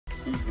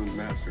Who's the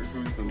master?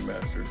 Who's the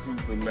master?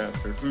 Who's the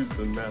master? Who's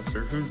the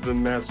master? Who's the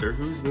master?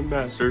 Who's the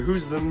master?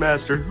 Who's the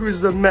master? Who's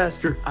the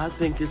master? I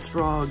think it's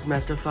Frogs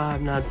Master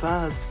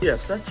 595.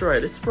 Yes, that's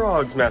right. It's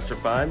Frogs Master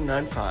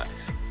 595.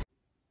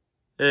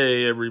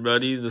 Hey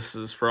everybody, this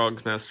is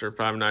Frogs Master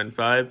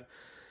 595,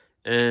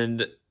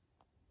 and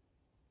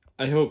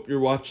I hope you're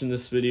watching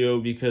this video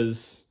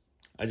because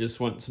I just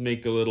want to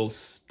make a little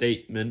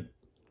statement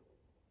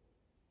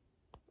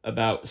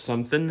about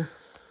something.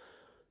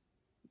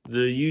 The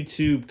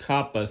YouTube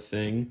COPPA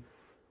thing.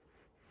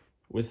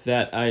 With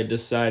that, I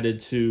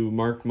decided to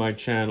mark my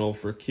channel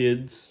for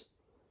kids.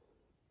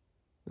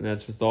 And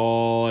that's with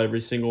every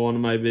single one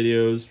of my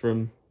videos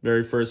from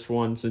very first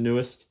one to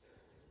newest.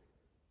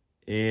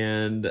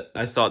 And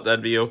I thought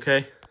that'd be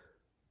okay.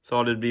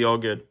 Thought it'd be all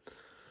good.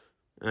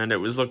 And it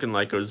was looking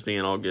like it was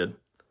being all good.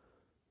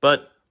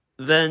 But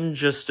then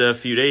just a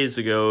few days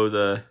ago,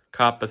 the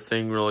COPPA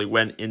thing really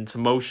went into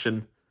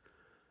motion.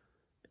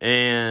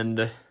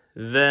 And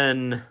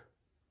then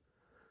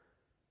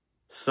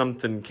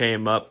something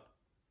came up,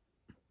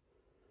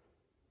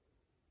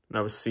 and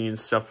I was seeing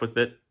stuff with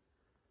it,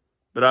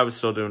 but I was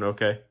still doing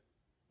okay.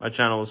 My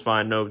channel was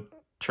fine, no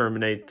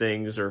terminate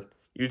things, or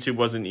YouTube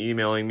wasn't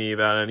emailing me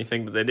about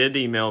anything, but they did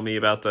email me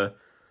about the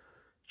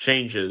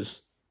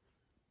changes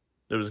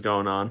that was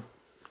going on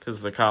because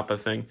of the COPPA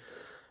thing.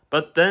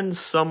 But then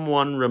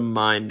someone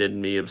reminded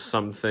me of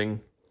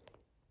something.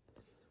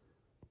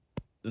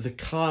 The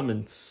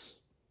comments.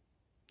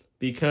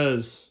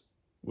 Because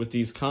with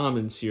these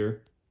comments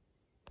here,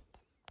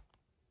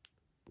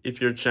 if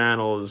your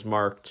channel is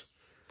marked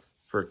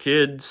for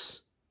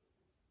kids,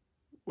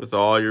 with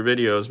all your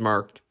videos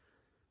marked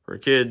for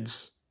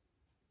kids,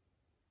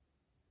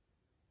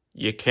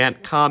 you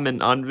can't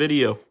comment on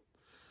video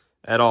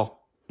at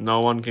all. No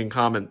one can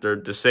comment. They're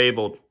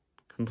disabled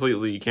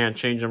completely. You can't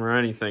change them or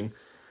anything.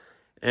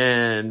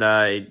 And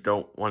I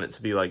don't want it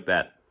to be like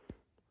that.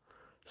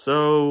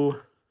 So,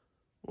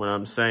 when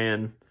I'm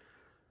saying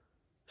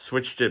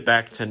switched it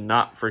back to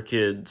not for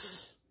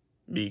kids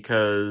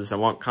because I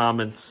want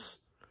comments.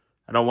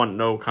 I don't want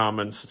no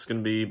comments. It's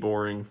going to be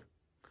boring.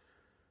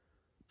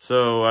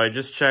 So I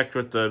just checked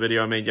with the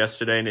video I made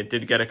yesterday, and it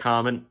did get a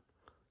comment.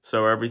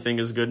 So everything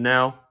is good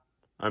now.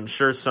 I'm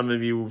sure some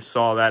of you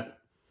saw that,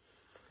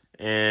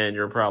 and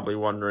you're probably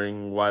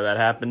wondering why that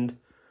happened.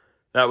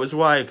 That was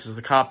why, because of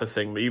the COPPA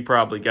thing, but you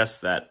probably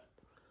guessed that.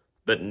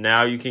 But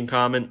now you can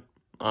comment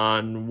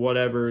on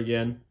whatever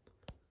again,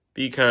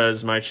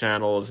 because my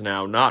channel is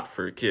now not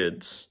for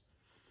kids.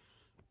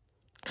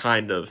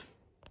 Kind of.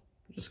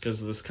 Just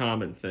because of this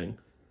comment thing.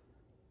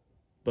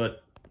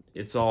 But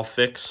it's all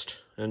fixed,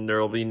 and there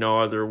will be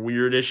no other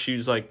weird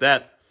issues like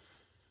that.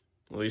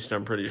 At least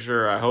I'm pretty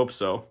sure. I hope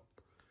so.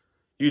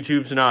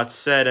 YouTube's not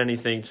said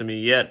anything to me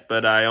yet,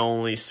 but I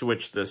only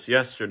switched this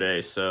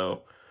yesterday,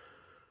 so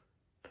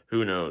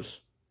who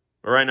knows.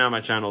 But right now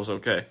my channel's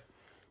okay.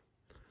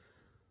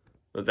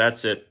 But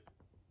that's it.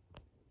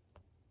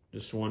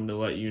 Just wanted to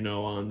let you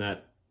know on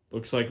that.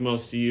 Looks like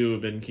most of you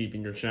have been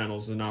keeping your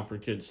channels and not for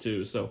kids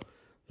too, so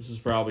this is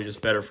probably just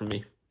better for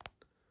me.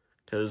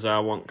 Because I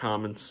want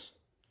comments.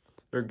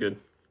 They're good.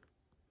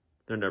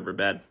 They're never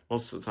bad,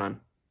 most of the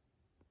time.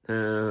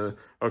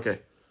 Okay.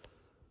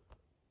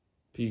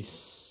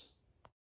 Peace.